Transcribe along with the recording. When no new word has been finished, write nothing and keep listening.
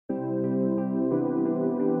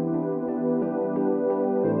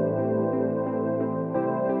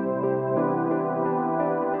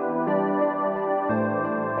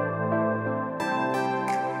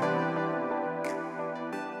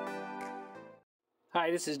Hi,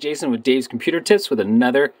 this is Jason with Dave's Computer Tips with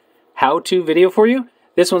another how-to video for you.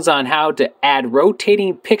 This one's on how to add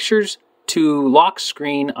rotating pictures to lock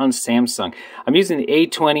screen on Samsung. I'm using the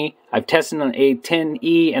A20, I've tested on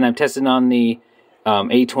A10e, and I've tested on the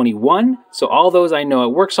A21. So all those I know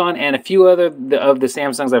it works on, and a few other of the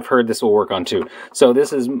Samsungs I've heard this will work on too. So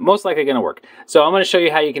this is most likely going to work. So I'm going to show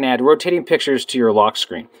you how you can add rotating pictures to your lock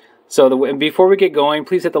screen. So before we get going,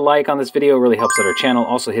 please hit the like on this video. It really helps out our channel.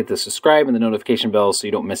 Also hit the subscribe and the notification bell so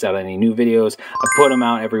you don't miss out on any new videos. I put them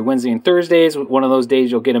out every Wednesday and Thursdays. One of those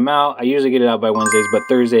days you'll get them out. I usually get it out by Wednesdays, but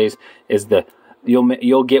Thursdays is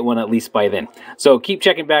you'll get one at least by then. So keep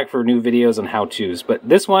checking back for new videos on how-tos. But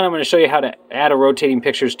this one I'm going to show you how to add a rotating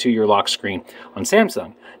pictures to your lock screen on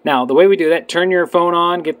Samsung. Now the way we do that, turn your phone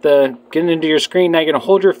on, get into your screen. Now you're going to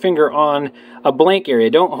hold your finger on a blank area.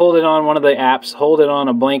 Don't hold it on one of the apps. Hold it on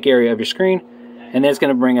a blank area of your screen, and then it's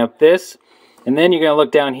going to bring up this. And then you're going to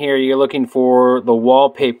look down here. You're looking for the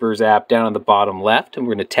Wallpapers app down on the bottom left, and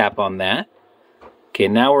we're going to tap on that. Okay,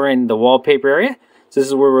 now we're in the wallpaper area. So this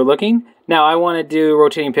is where we're looking. Now I want to do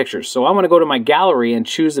rotating pictures. So I'm going to go to my gallery and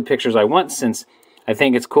choose the pictures I want, since I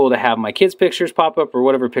think it's cool to have my kids' pictures pop up or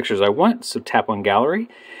whatever pictures I want. So tap on gallery.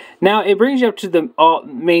 Now it brings you up to the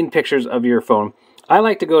main pictures of your phone. I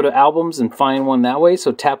like to go to albums and find one that way.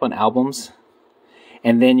 So tap on albums.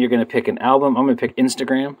 And then you're going to pick an album. I'm going to pick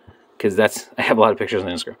Instagram, because I have a lot of pictures on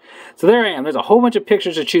Instagram. So there I am. There's a whole bunch of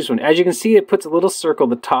pictures to choose from. As you can see, it puts a little circle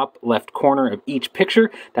in the top left corner of each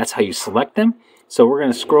picture. That's how you select them. So we're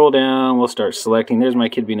going to scroll down. We'll start selecting. There's my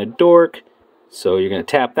kid being a dork. So you're going to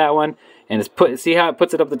tap that one. And see how it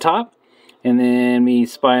puts it up the top? And then me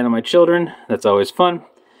spying on my children. That's always fun.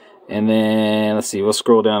 And then, let's see, we'll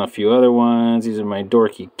scroll down a few other ones. These are my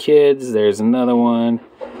dorky kids. There's another one.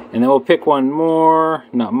 And then we'll pick one more.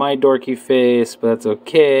 Not my dorky face, but that's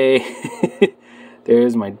okay.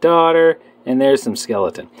 There's my daughter. And there's some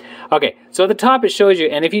skeleton. Okay, so at the top it shows you,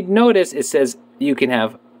 and if you notice, it says you can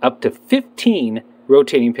have up to 15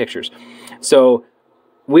 rotating pictures. So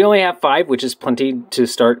we only have 5, which is plenty to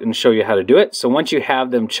start and show you how to do it. So once you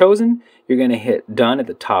have them chosen, you're going to hit done at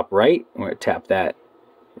the top right. We're going to tap that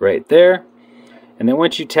right there. And then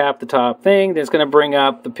once you tap the top thing, then it's going to bring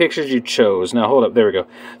up the pictures you chose. Now hold up, there we go.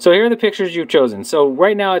 So here are the pictures you've chosen. So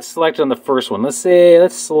right now it's selected on the first one. Let's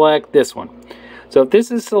select this one. So if this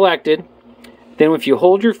is selected, then if you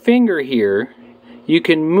hold your finger here, you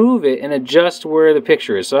can move it and adjust where the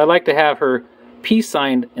picture is. So I like to have her peace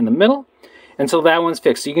sign in the middle. And so that one's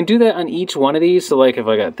fixed. So you can do that on each one of these. So like if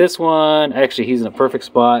I got this one, actually he's in a perfect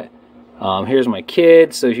spot. Here's my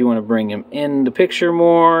kid. So if you want to bring him in the picture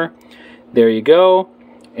more, there you go.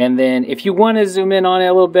 And then if you want to zoom in on it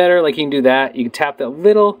a little better, like you can do that. You can tap that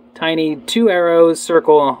little tiny 2 arrows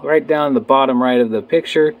circle right down the bottom right of the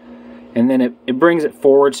picture. And then it brings it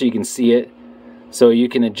forward so you can see it. So you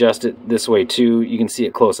can adjust it this way too. You can see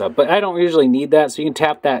it close up. But I don't usually need that. So you can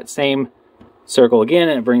tap that same circle again,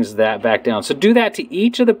 and it brings that back down. So do that to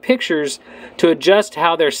each of the pictures to adjust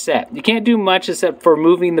how they're set. You can't do much except for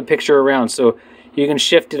moving the picture around, so you can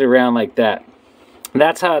shift it around like that.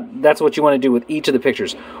 That's what you want to do with each of the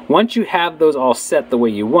pictures. Once you have those all set the way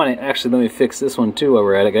you want it, actually let me fix this one too while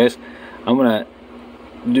we're at it, guys. I'm gonna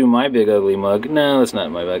do my big ugly mug. No, that's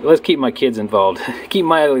not my bug. Let's keep my kids involved. Keep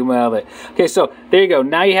my ugly mug out of it. Okay, so there you go.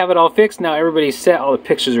 Now you have it all fixed. Now everybody's set. All the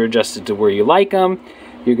pictures are adjusted to where you like them.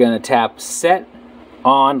 You're going to tap set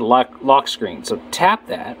on lock screen. So tap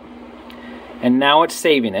that, and now it's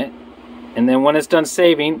saving it. And then when it's done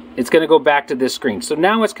saving, it's going to go back to this screen. So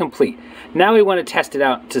now it's complete. Now we want to test it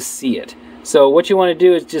out to see it. So what you want to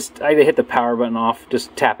do is just either hit the power button off,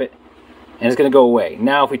 just tap it, and it's going to go away.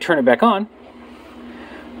 Now if we turn it back on,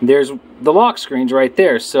 there's the lock screens right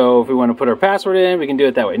there. So if we want to put our password in, we can do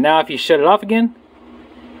it that way. Now if you shut it off again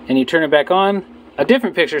and you turn it back on, a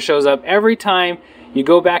different picture shows up. Every time you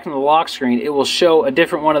go back in the lock screen, it will show a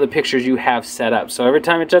different one of the pictures you have set up. So every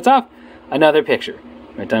time it shuts off, another picture.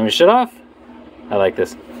 Every time it shut off, I like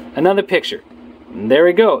this, another picture. And there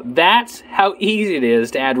we go. That's how easy it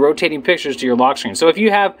is to add rotating pictures to your lock screen. So if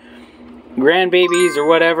you have grandbabies or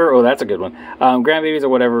whatever, oh, that's a good one. Grandbabies or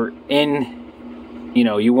whatever,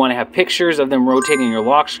 you want to have pictures of them rotating your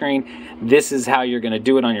lock screen, this is how you're going to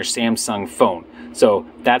do it on your Samsung phone. So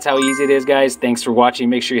that's how easy it is, guys. Thanks for watching.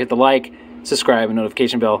 Make sure you hit the like, subscribe, and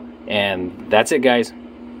notification bell. And that's it, guys.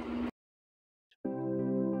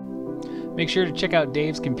 Make sure to check out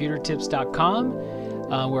DavesComputerTips.com,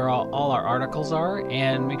 where all our articles are.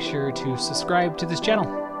 And make sure to subscribe to this channel.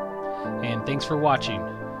 And thanks for watching.